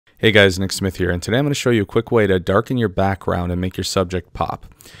Hey guys, Nick Smith here, and today I'm going to show you a quick way to darken your background and make your subject pop.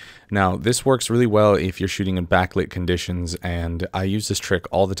 Now, this works really well if you're shooting in backlit conditions, and I use this trick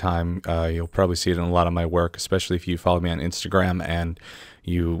all the time. You'll probably see it in a lot of my work, especially if you follow me on Instagram and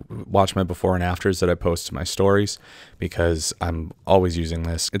you watch my before and afters that I post to my stories, because I'm always using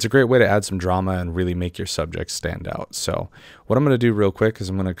this. It's a great way to add some drama and really make your subject stand out. So what I'm going to do real quick is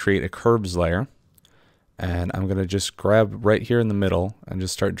I'm going to create a curves layer. And I'm going to just grab right here in the middle and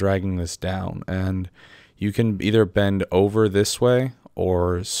just start dragging this down. And you can either bend over this way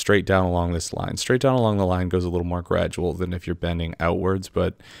or straight down along this line. Straight down along the line goes a little more gradual than if you're bending outwards,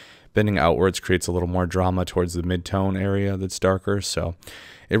 but bending outwards creates a little more drama towards the mid-tone area that's darker. So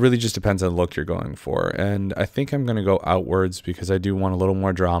it really just depends on the look you're going for. And I think I'm going to go outwards because I do want a little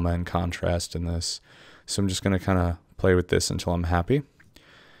more drama and contrast in this. So I'm just going to kind of play with this until I'm happy.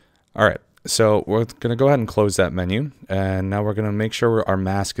 All right. So we're going to go ahead and close that menu, and now we're going to make sure our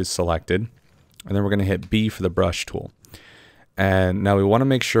mask is selected, and then we're going to hit B for the brush tool. And now we want to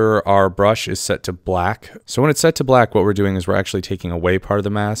make sure our brush is set to black. So when it's set to black, what we're doing is we're actually taking away part of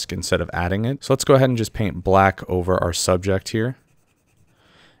the mask instead of adding it. So let's go ahead and just paint black over our subject here.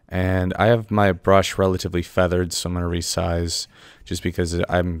 And I have my brush relatively feathered, so I'm going to resize just because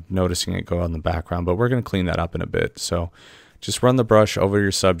I'm noticing it go on the background, but we're going to clean that up in a bit. So just run the brush over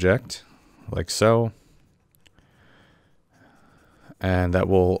your subject, like so, and that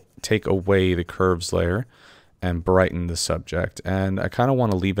will take away the curves layer and brighten the subject. And I kind of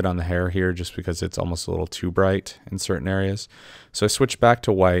want to leave it on the hair here just because it's almost a little too bright in certain areas. So I switch back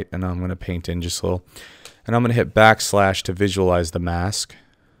to white, and I'm going to paint in just a little, and I'm going to hit backslash to visualize the mask.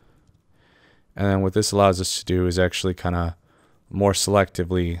 And then what this allows us to do is actually kind of more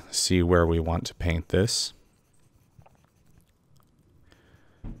selectively see where we want to paint this.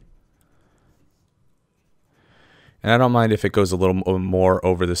 And I don't mind if it goes a little more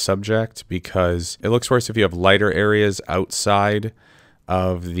over the subject, because it looks worse if you have lighter areas outside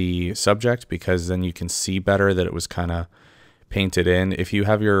of the subject, because then you can see better that it was kind of painted in. If you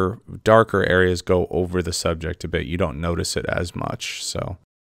have your darker areas go over the subject a bit, you don't notice it as much. So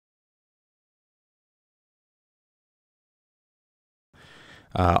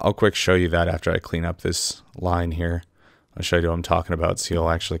I'll quick show you that after I clean up this line here. I'll show you what I'm talking about, so you'll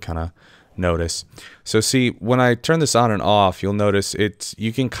actually kind of notice. So see, when I turn this on and off, you'll notice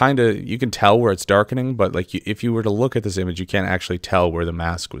you can tell where it's darkening, but like if you were to look at this image, you can't actually tell where the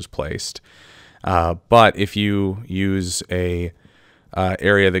mask was placed. But if you use a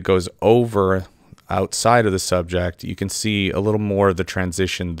area that goes over outside of the subject, you can see a little more of the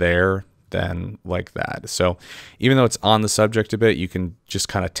transition there than like that. So even though it's on the subject a bit, you can just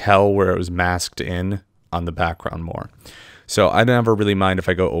kind of tell where it was masked in on the background more. So I never really mind if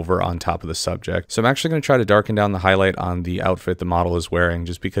I go over on top of the subject. So I'm actually going to try to darken down the highlight on the outfit the model is wearing,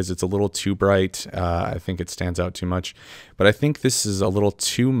 just because it's a little too bright. I think it stands out too much. But I think this is a little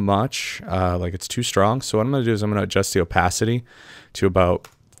too much, like it's too strong. So what I'm going to do is I'm going to adjust the opacity to about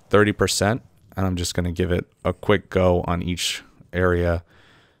 30%. And I'm just going to give it a quick go on each area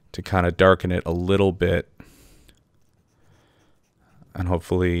to kind of darken it a little bit. And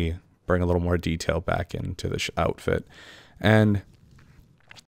hopefully bring a little more detail back into the outfit. And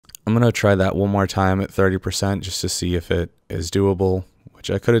I'm going to try that one more time at 30% just to see if it is doable,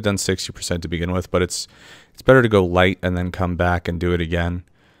 which I could have done 60% to begin with, but it's better to go light and then come back and do it again.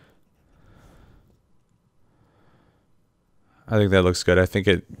 I think that looks good. I think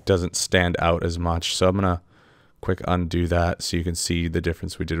it doesn't stand out as much, so I'm going to quick undo that so you can see the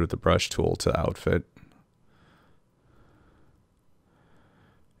difference we did with the brush tool to the outfit.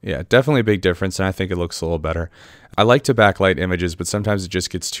 Yeah, definitely a big difference, and I think it looks a little better. I like to backlight images, but sometimes it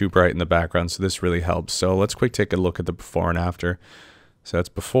just gets too bright in the background, so this really helps. So let's quick take a look at the before and after. So that's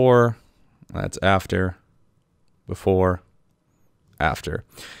before, that's after, before, after.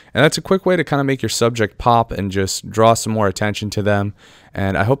 And that's a quick way to kind of make your subject pop and just draw some more attention to them.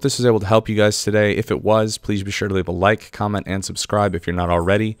 And I hope this was able to help you guys today. If it was, please be sure to leave a like, comment, and subscribe if you're not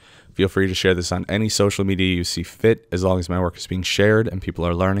already. Feel free to share this on any social media you see fit. As long as my work is being shared and people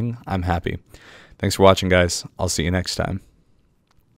are learning, I'm happy. Thanks for watching, guys. I'll see you next time.